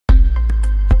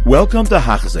Welcome to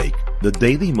Hachzik, the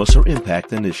Daily Musar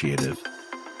Impact Initiative.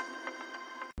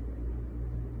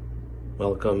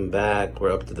 Welcome back.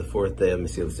 We're up to the fourth day of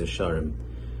Mesilas Yesharim.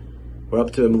 We're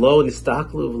up to Imlo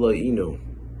Nistaklu V'lo Inu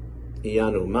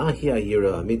Iyanu Mahi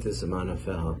Ayira Amitis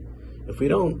Amanafel. If we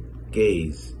don't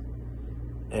gaze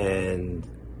and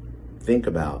think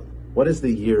about what is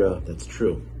the Yira that's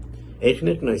true,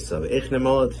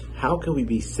 how can we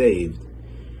be saved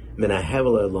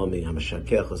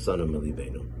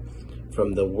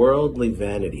from the worldly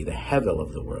vanity, the hevel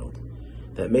of the world,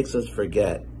 that makes us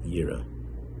forget Yira?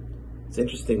 It's an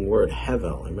interesting word,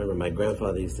 hevel. I remember my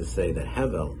grandfather used to say that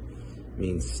hevel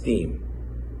means steam.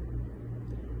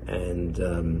 And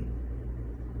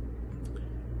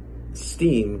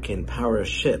steam can power a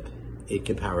ship. It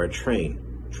can power a train.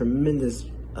 Tremendous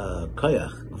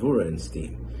koyach, gvura in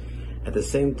steam. At the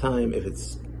same time, if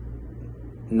it's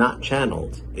not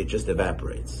channeled, it just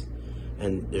evaporates.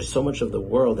 And there's so much of the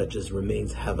world that just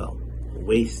remains hevel,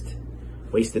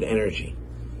 wasted energy.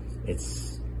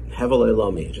 It's hevel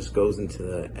elomi, it just goes into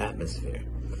the atmosphere.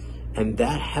 And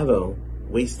that hevel,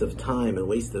 waste of time and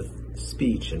waste of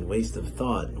speech and waste of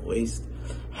thought and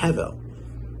hevel,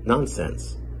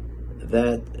 nonsense,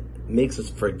 that makes us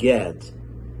forget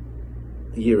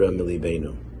Yira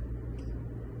Milibeinu.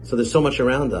 So there's so much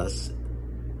around us.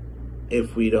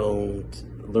 If we don't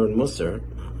learn Musar,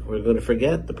 we're going to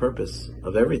forget the purpose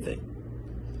of everything.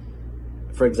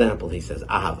 For example, he says,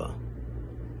 Ahava.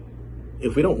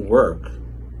 If we don't work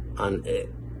on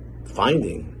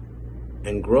finding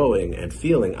and growing and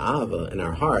feeling Ahava in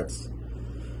our hearts,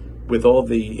 with all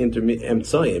the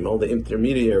all the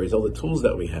intermediaries, all the tools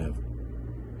that we have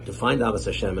to find Avas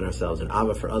Hashem in ourselves and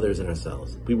Ahava for others in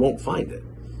ourselves, we won't find it.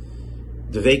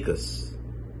 Dveikus,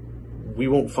 we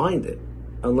won't find it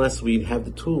unless we have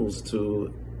the tools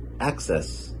to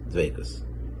access Dveikus.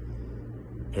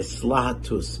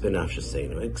 Heslahatus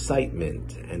benafshasenu,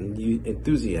 excitement and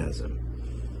enthusiasm.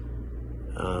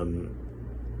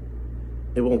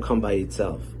 It won't come by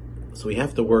itself. So we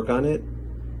have to work on it.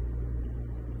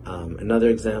 Another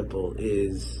example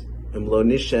is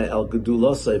Imlonisha el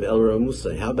Gedulosay el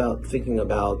Ramusay. How about thinking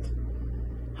about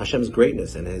Hashem's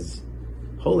greatness and His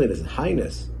holiness and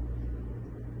highness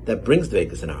that brings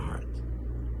Dveikus in our heart?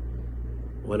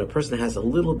 When a person has a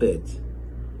little bit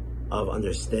of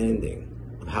understanding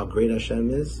of how great Hashem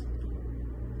is,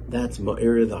 that's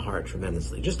ma'ir the heart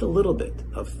tremendously. Just a little bit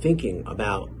of thinking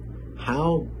about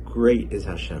how great is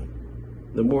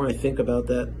Hashem. The more I think about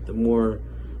that, the more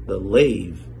the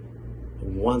lave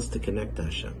wants to connect to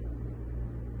Hashem.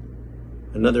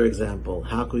 Another example,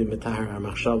 how can we metahar our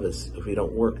machshavas if we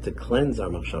don't work to cleanse our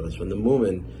machshavas from the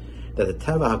moment that the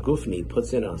teva hagufni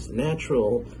puts in us,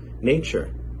 natural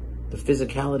nature, the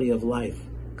physicality of life,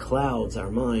 clouds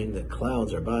our mind, that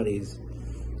clouds our bodies,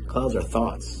 clouds our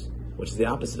thoughts, which is the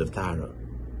opposite of tahara.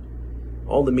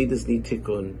 All the midas need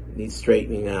tikkun, need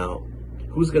straightening out.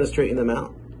 Who's going to straighten them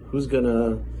out? Who's going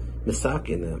to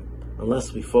misakin them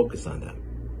unless we focus on them?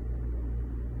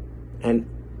 And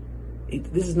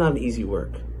this is not an easy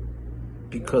work,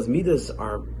 because midas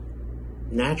are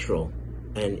natural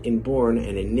and inborn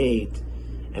and innate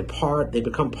and they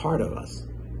become part of us.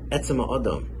 Etzema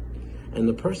Adam. And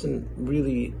the person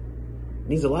really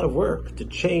needs a lot of work to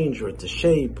change or to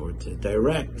shape or to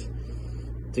direct,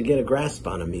 to get a grasp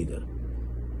on a midah.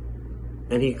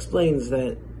 And he explains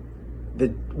that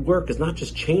the work is not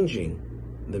just changing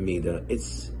the midah,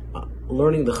 it's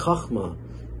learning the chachma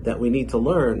that we need to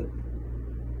learn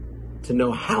to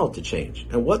know how to change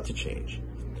and what to change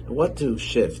and what to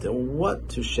shift and what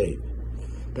to shape.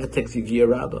 That takes Yigiyah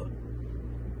Rabbah.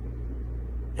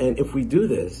 And if we do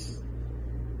this,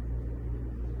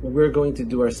 we're going to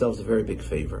do ourselves a very big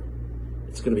favor.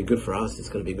 It's going to be good for us, it's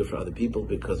going to be good for other people,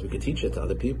 because we could teach it to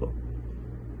other people.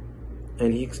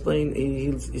 And he explained,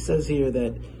 he says here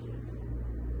that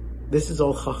this is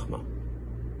all chachma.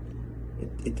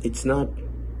 It's not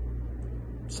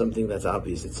something that's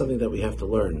obvious, it's something that we have to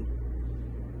learn.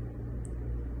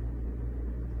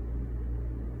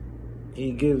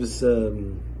 He gives,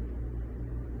 the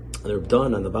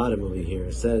Rabban on the bottom over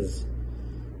here says,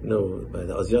 by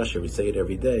the Oz Yashar, we say it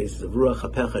every day. It says, "Ruach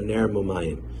hapecha ner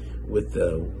mumayim." With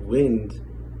the wind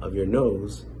of your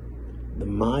nose, the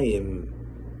mayim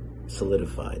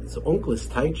solidified. So Onklis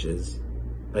Taiches,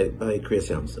 by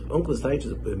Kriyas Yamsuf, Onklis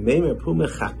Taiches, Meimer Pume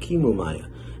Chakimu Maya.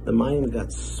 The mayim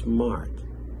got smart.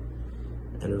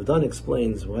 And Rabban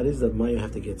explains, why does the mayim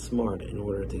have to get smart in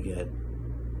order to get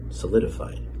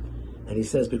solidified? And he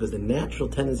says, because the natural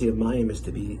tendency of mayim is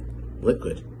to be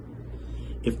liquid.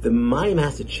 If the mayim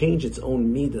has to change its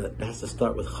own midah, it has to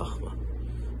start with chachma.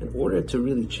 In order to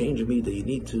really change a midah, you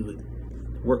need to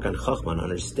work on chachma, on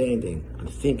understanding, on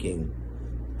thinking,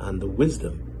 on the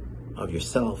wisdom of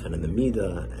yourself and in the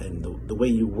midah and the way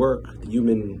you work, the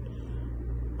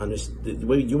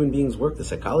way human beings work, the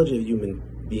psychology of human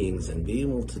beings, and be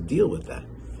able to deal with that.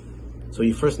 So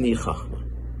you first need chachma.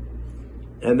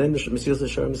 And then the Mesilas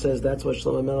Yesharim says that's what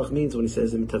Shlomo Melech means when he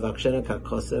says in Tavakshena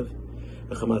kakosev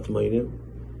v'chamat moinim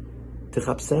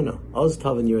tichapsena oz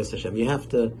tav yiras Hashem. You have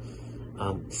to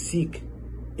seek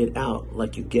it out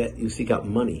like you seek out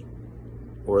money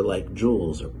or like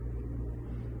jewels or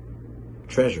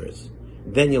treasures.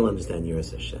 Then you'll understand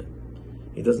yiras Hashem.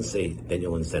 He doesn't say then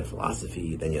you'll understand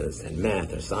philosophy, then you'll understand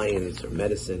math or science or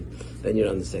medicine, then you'll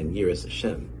understand yiras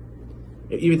Hashem.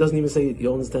 He doesn't even say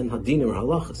you'll understand hadinim or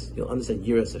halachas. You'll understand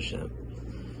yiras Hashem.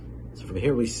 So from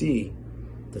here we see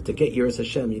that to get yiras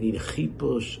Hashem, you need a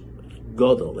chipush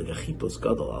gadol, like a chipus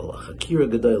gadol, a chakira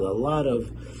gadol, a lot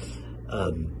of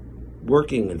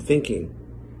working and thinking.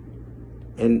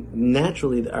 And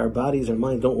naturally, our bodies, our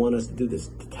minds don't want us to do this.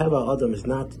 Teva Adam is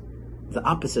not the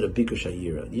opposite of Bikush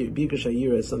Hayira. Bikush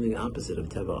Hayira is something opposite of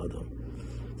Teva Adam.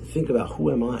 To think about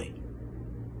who am I?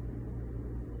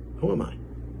 Who am I?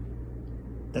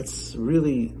 That's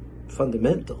really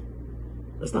fundamental.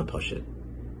 That's not Pashit.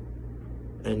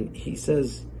 And he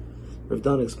says, Rav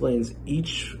Dan explains,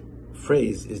 each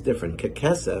phrase is different.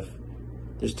 Kekesef,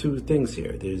 there's two things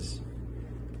here. There's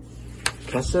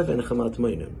Kesef and Chamat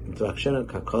Moinim. Tvakshena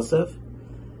Kakosef,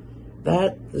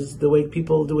 that is the way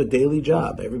people do a daily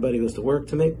job. Everybody goes to work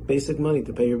to make basic money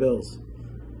to pay your bills.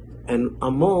 And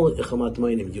Amol Chamat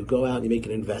Moinim, you go out and you make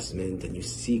an investment and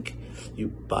you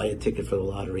buy a ticket for the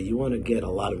lottery. You want to get a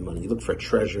lot of money. You look for a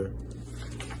treasure.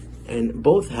 And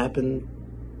both happen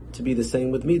to be the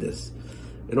same with Midas.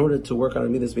 In order to work on our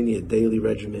Midas, we need a daily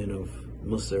regimen of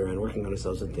Musar and working on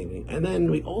ourselves and thinking. And then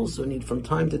we also need from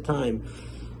time to time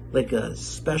like a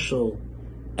special,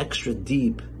 extra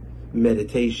deep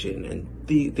meditation and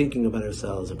thinking about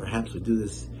ourselves. And perhaps we do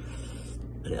this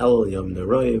in El Yom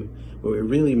Neroim, where we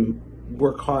really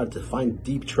work hard to find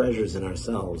deep treasures in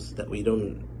ourselves that we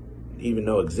don't even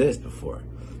know exist before.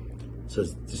 So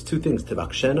there's two things,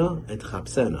 Tevakshena and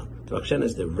Tchapsena. Tevakshena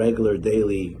is the regular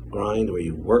daily grind where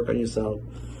you work on yourself.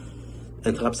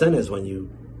 And Tchapsena is when you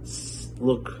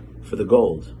look for the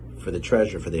gold, for the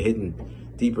treasure, for the hidden,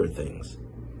 deeper things.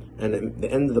 And at the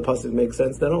end of the pasuk makes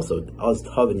sense then also. Oz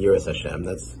Tav and Yiras Hashem,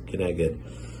 that's Keneged,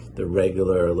 the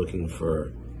regular looking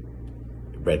for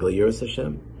regular Yiras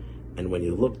Hashem. And when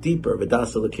you look deeper,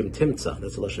 V'das Elokim Timtza,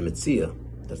 that's the Lashon Metzia,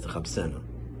 that's the Chapsena.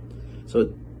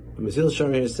 So Mesilas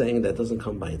Yesharim is saying that doesn't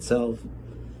come by itself.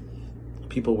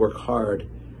 People work hard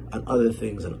on other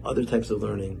things, on other types of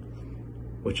learning,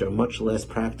 which are much less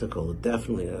practical.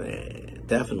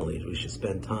 Definitely, we should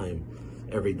spend time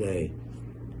every day.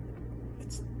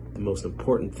 It's the most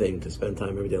important thing to spend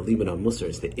time every day. Leave it on Musar.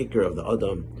 It's the Iker of the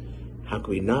Adam. How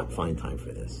can we not find time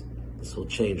for this? This will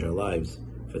change our lives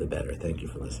for the better. Thank you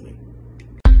for listening.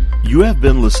 You have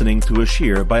been listening to a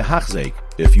shir by Hachzeik.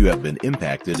 If you have been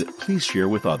impacted, please share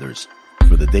with others.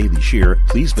 For the daily shir,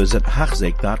 please visit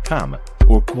Hachzeik.com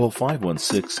or call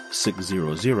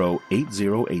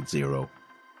 516-600-8080.